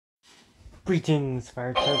Greetings,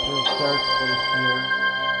 Fire Chargers, Darkly here,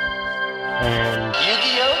 and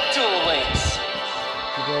Yu-Gi-Oh! Duel Links!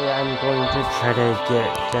 today I'm going to try to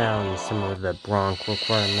get down some of the Bronk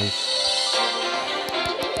requirements,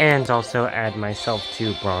 and also add myself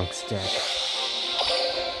to Bronk's deck.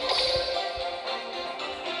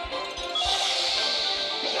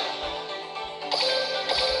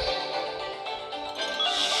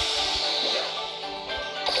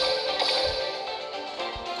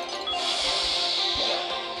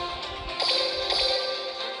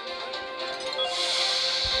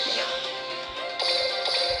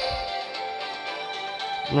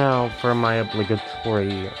 Now, for my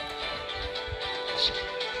obligatory...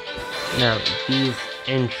 Now, these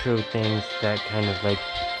intro things that kind of like,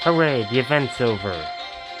 hooray, the event's over!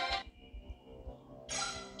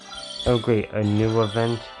 Oh great, a new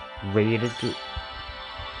event, rated to...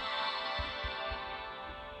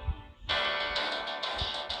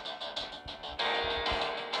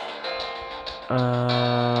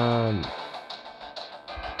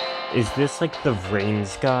 Is this like the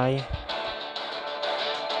Reigns guy?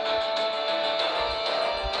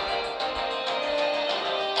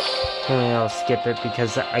 Anyway, I'll skip it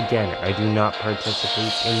because, again, I do not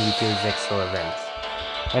participate in Yu-Gi-Oh! Zexal events.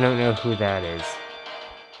 I don't know who that is.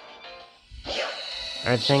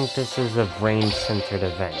 I think this is a Reigns-centered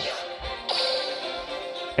event.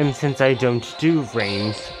 And since I don't do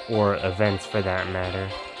Reigns, or events for that matter,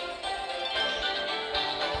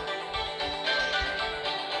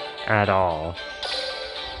 at all.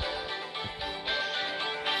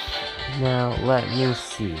 Now, let me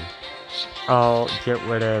see. I'll get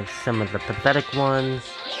rid of some of the pathetic ones.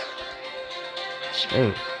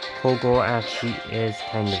 Oh, Kogel actually is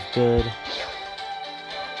kind of good.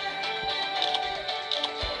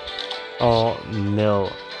 I'll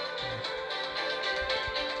mill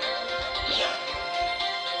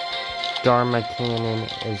Dharma Cannon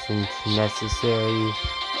isn't necessary.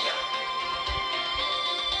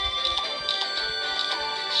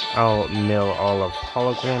 I'll mill all of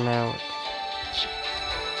Hologram out.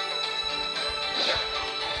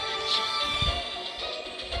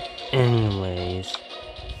 Anyways,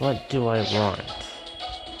 what do I want?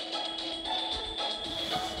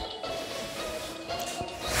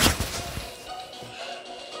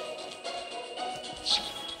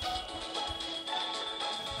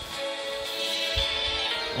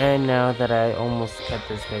 And now that I almost cut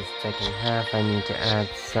this guy's deck in half, I need to add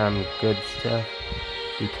some good stuff,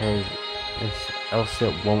 because else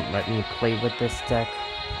it won't let me play with this deck.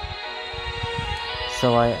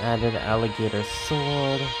 So I added Alligator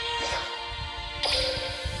Sword.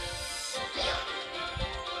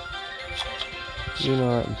 You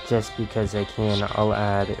know what, just because I can, I'll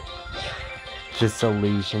add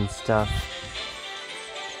Disillusion stuff.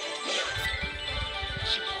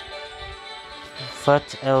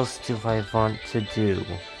 What else do I want to do?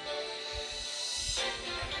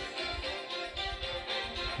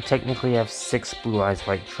 I technically have 6 Blue Eyes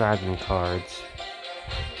White Dragon cards.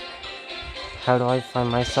 How do I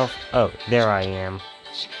find myself? Oh, there I am.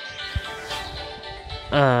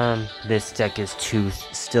 This deck is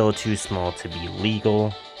still too small to be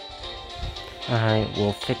legal. I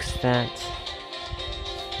will fix that.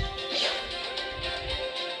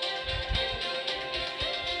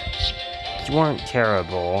 You weren't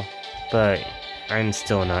terrible, but I'm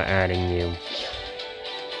still not adding you.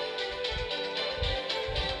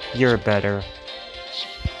 You're better.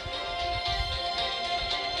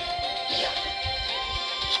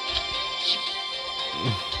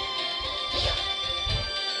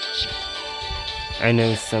 I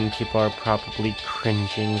know some people are probably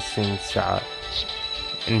cringing since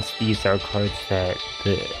these are cards that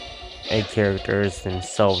the characters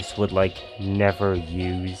themselves would like never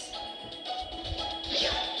use.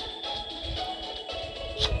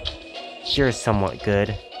 You're somewhat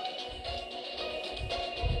good.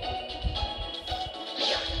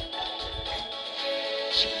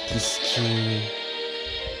 Gishki.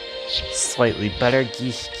 Slightly better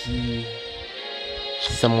Gishki.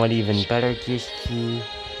 Somewhat even better Gishki.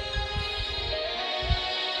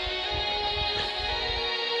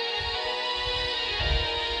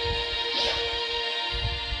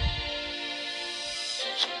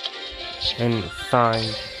 And fine,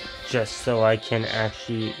 just so I can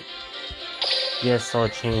actually... Yes, I'll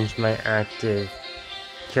change my active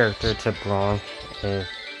character to Bronk if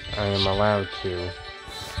I am allowed to.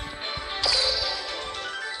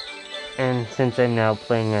 And since I'm now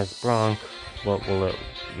playing as Bronk, what will it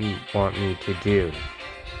want me to do?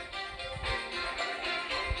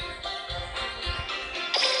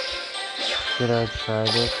 Should I try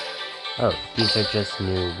this? Oh, these are just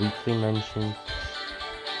new weekly mentions.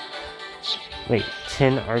 Wait,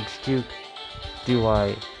 10 Archduke? Do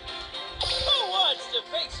I Who wants to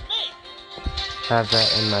face me? have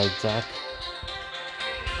that in my deck?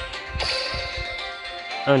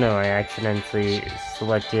 Oh no, I accidentally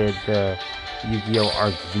selected the Yu-Gi-Oh!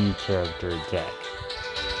 Arc V character deck.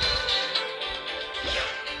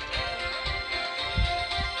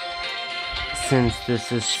 Since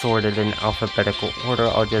this is sorted in alphabetical order,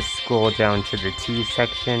 I'll just scroll down to the T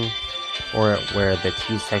section, or where the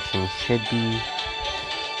T section should be.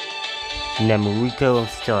 Nemuriko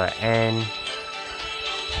still at N.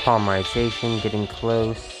 Polymerization getting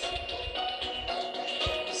close.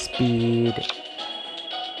 Speed.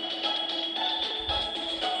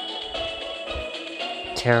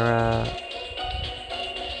 Terra.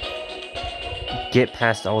 Get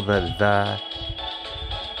past all the.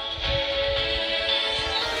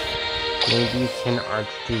 Maybe 10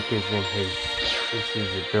 Archduke isn't his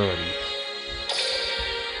ability.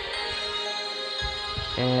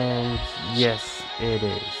 And yes, it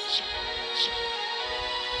is.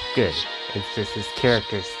 Good. It's just his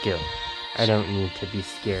character skill. I don't need to be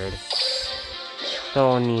scared.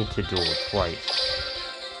 So I'll need to duel twice.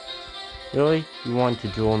 Really? You want to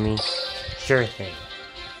duel me? Sure thing.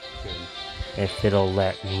 If it'll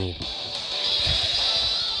let me.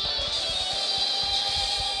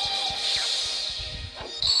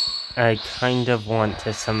 I kind of want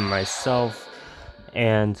to summon myself,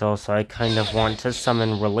 and also I kind of want to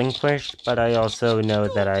summon Relinquish, but I also know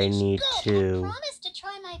that I need to. I promise to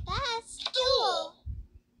try my best. Duel.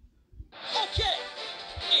 Okay,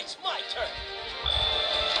 it's my turn.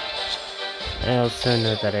 I also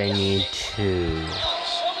know that I need to I'll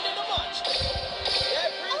summon in a monster.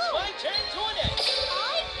 That brings my turn to an end.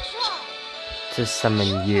 I draw. summon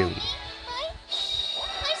you. Right?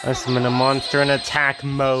 I summon a monster in attack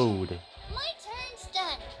mode. My turn's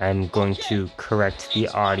done. I'm going to correct the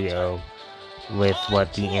audio with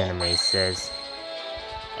what the anime says.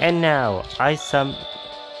 And now, I summon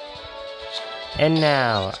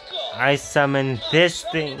this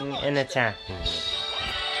thing in attack mode.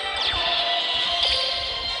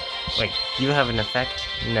 Wait, do you have an effect?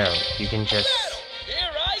 No, you can just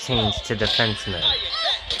change to defense mode.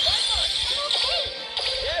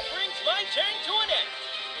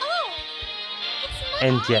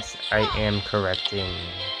 And yes, I am correcting.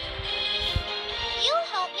 You'll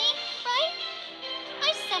help me, right?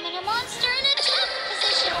 I summon a monster in attack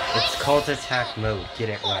position. It's called attack mode, get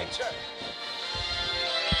it right.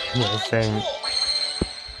 Yes, and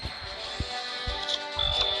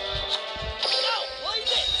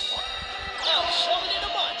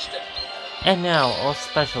and now I'll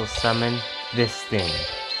special summon this thing.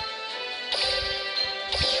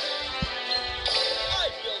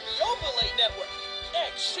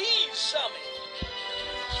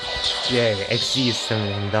 Yay, XZ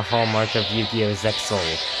summoning, the hallmark of Yu-Gi-Oh! Zexal.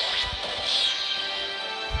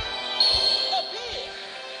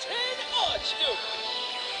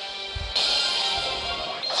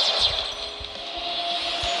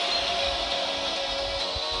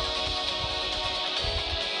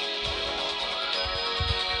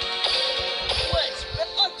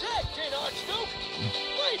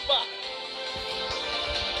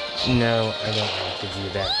 No, I don't want to do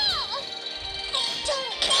that.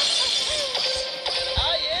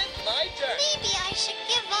 Maybe I should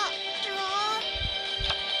give up, Draw.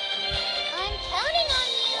 I'm counting on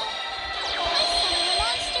you. I summon a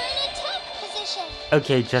monster in attack position.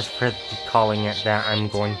 Okay, just for calling it that, I'm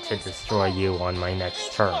going to destroy you on my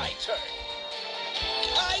next turn.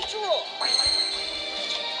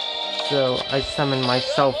 So, I summon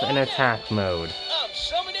myself in attack mode.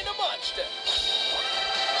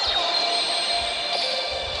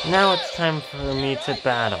 Now it's time for me to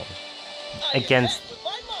battle. Against...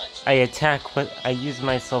 I use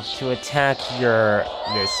myself to attack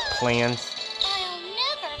this plant. I'll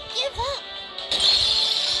never give up.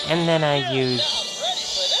 And then I use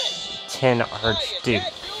 10 Archduke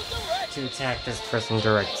to attack this person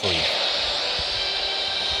directly.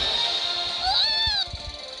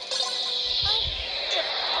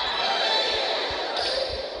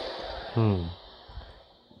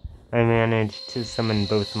 I managed to summon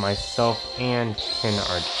both myself and 10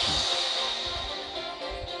 Archduke.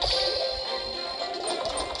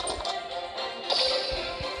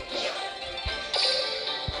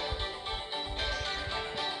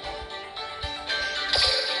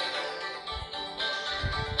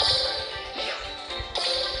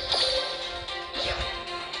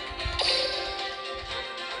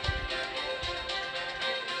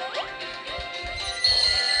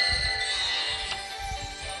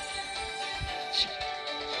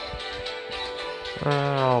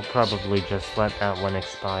 I'll probably just let that one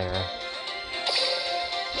expire.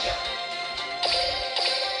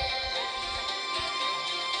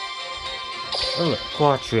 Oh look,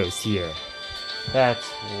 Quattro's here. That's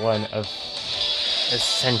one of a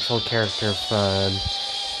central character from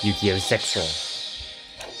Yu-Gi-Oh! Zexal.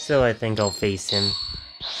 So I think I'll face him.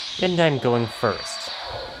 And I'm going first.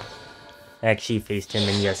 I actually faced him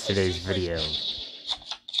in yesterday's video.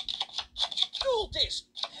 Duel disc.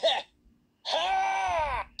 Ha!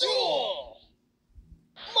 Ha! Duel.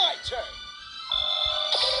 My turn.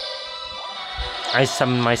 I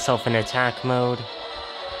summon myself in attack mode.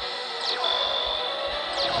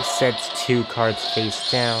 Sets 2 cards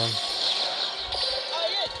face down. I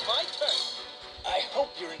end my turn. I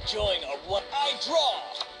hope you're enjoying a run. I draw.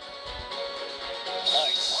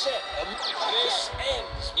 I set a. This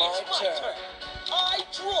ends my turn. I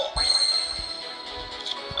draw.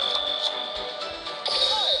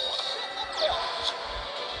 I'll set a card.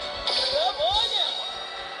 Come on now.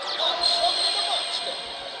 I'm summoning a monster.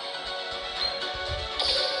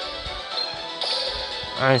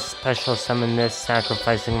 I special summon this,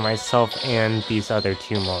 sacrificing myself and these other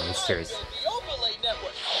 2 monsters. The Overlay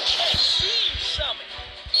Network. Extreme Summon.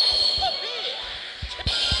 Appear.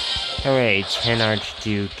 Hooray, 10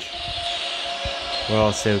 Archduke. We're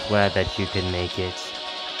all so glad that you could make it.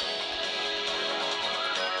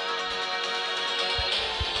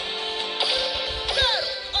 Battle.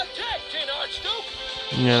 Attack, Tin Archduke.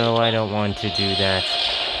 No, I don't want to do that.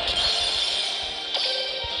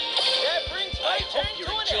 That brings my turn to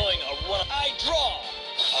an end. A run. I draw.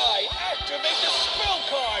 I activate the spell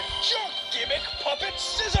card. Junk Gimmick Puppet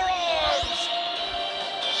Scissor Arms.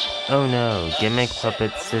 Oh no, Gimmick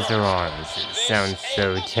Puppet Scissor Arms. It sounds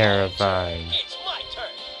so terrifying. It's my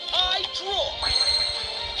turn. I draw.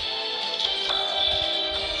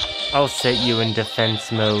 I'll set you in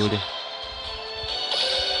defense mode.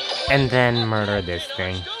 And then murder this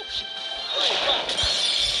thing.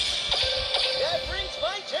 That brings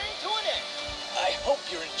my turn to an end. I hope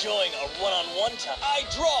you're enjoying a one-on-one time. I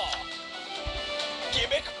draw.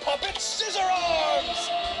 Gimmick Puppet Scissor Arms.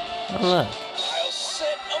 Oh look. I'll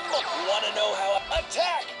set a wanna know how I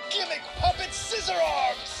attack? Gimmick Puppet Scissor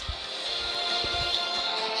Arms.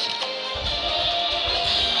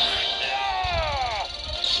 Ah!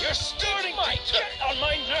 You're starting to get on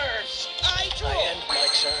my nerves. I end my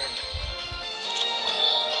turn.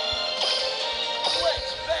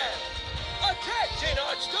 Let's battle. Attack, Tin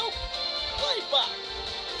Archduke. Play back.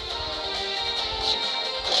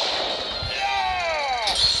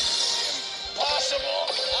 Ah! Impossible.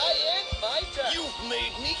 I end my turn. You've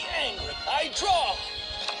made me angry. I draw.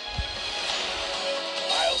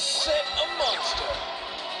 I'll set a monster.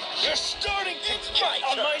 You're starting to get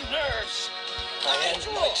on my nerves. I end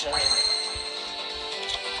my turn.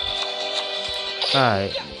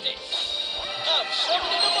 Alright. Got this. I'm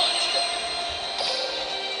summoning a monster.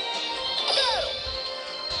 Battle.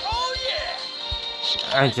 Oh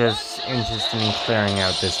yeah. I'm just interested in clearing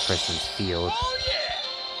out this person's field. Oh yeah.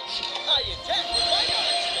 I attack with my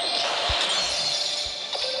monster.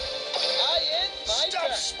 I end my turn.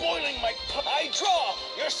 Stop spoiling my I draw.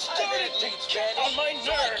 You're starting to get on my nerves.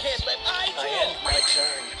 I can't let I end my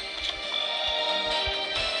turn.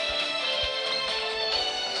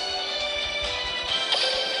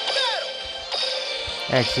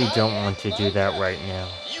 I actually don't want to do that right now.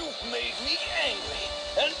 You've made me angry,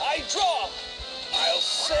 and I draw. I'll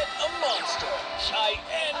set a monster. I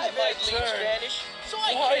end my turn. Spanish, so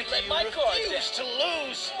I can't let my card down. To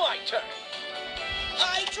lose. My turn.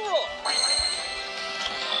 I draw.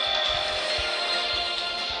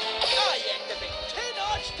 I activate 10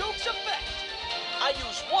 Archduke's effect. I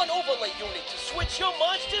use 1 overlay unit to switch your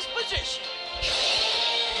monster's position.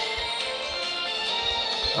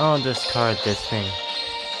 I'll discard this thing.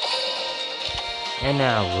 And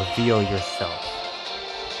now, reveal yourself.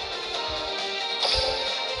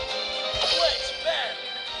 Let's battle.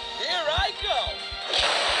 Here I go.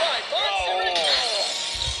 My monster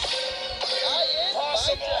I end my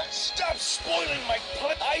turn. Stop spoiling my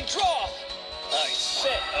play. I draw. I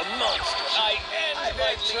set a monster. I end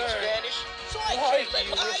my turn. Spanish, so I can't let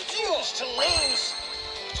I refuse to lose.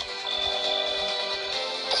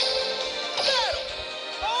 Battle.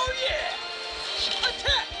 Oh yeah.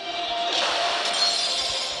 Attack.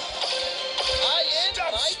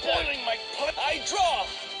 Stop spoiling my play. I draw.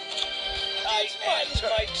 I end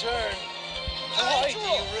my turn. Why do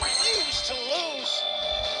you refuse to lose?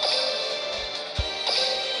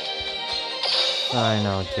 Fine,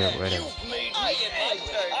 I'll get rid of it. You've made me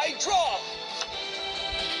angry. I draw.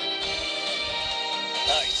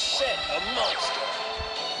 I set a monster.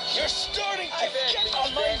 You're starting to get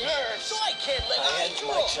on my nerves. So I can't let I end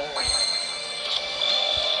my turn.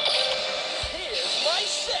 Here's my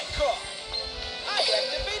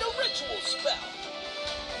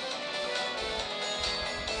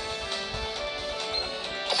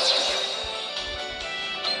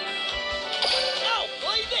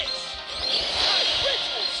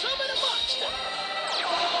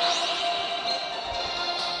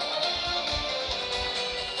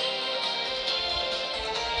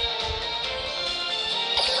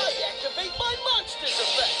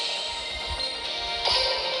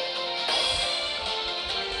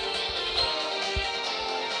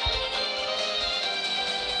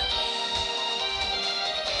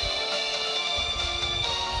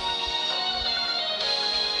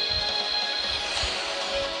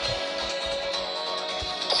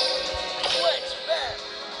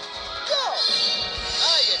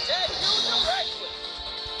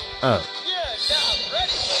Oh. Yeah, now I'm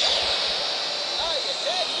ready for that. Are you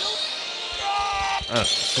dead, you? Oh,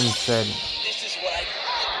 since I... This is what I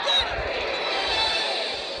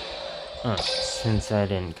get. Since I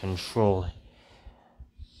didn't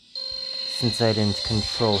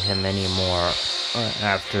control him anymore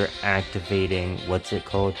after activating what's it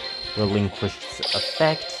called, relinquished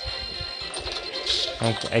effect,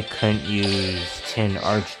 I couldn't use Tin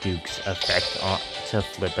Archduke's effect to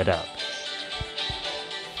flip it up.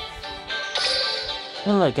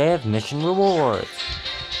 And look, I have mission rewards.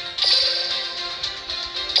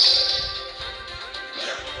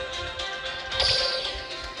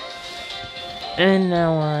 And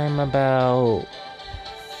now I'm about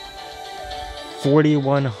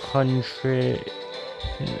 14,100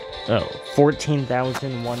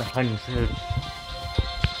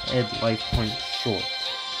 life points short.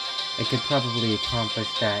 I could probably accomplish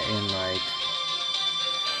that in like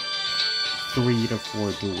 3 to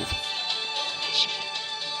 4 duels.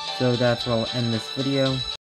 So that's where I'll end this video.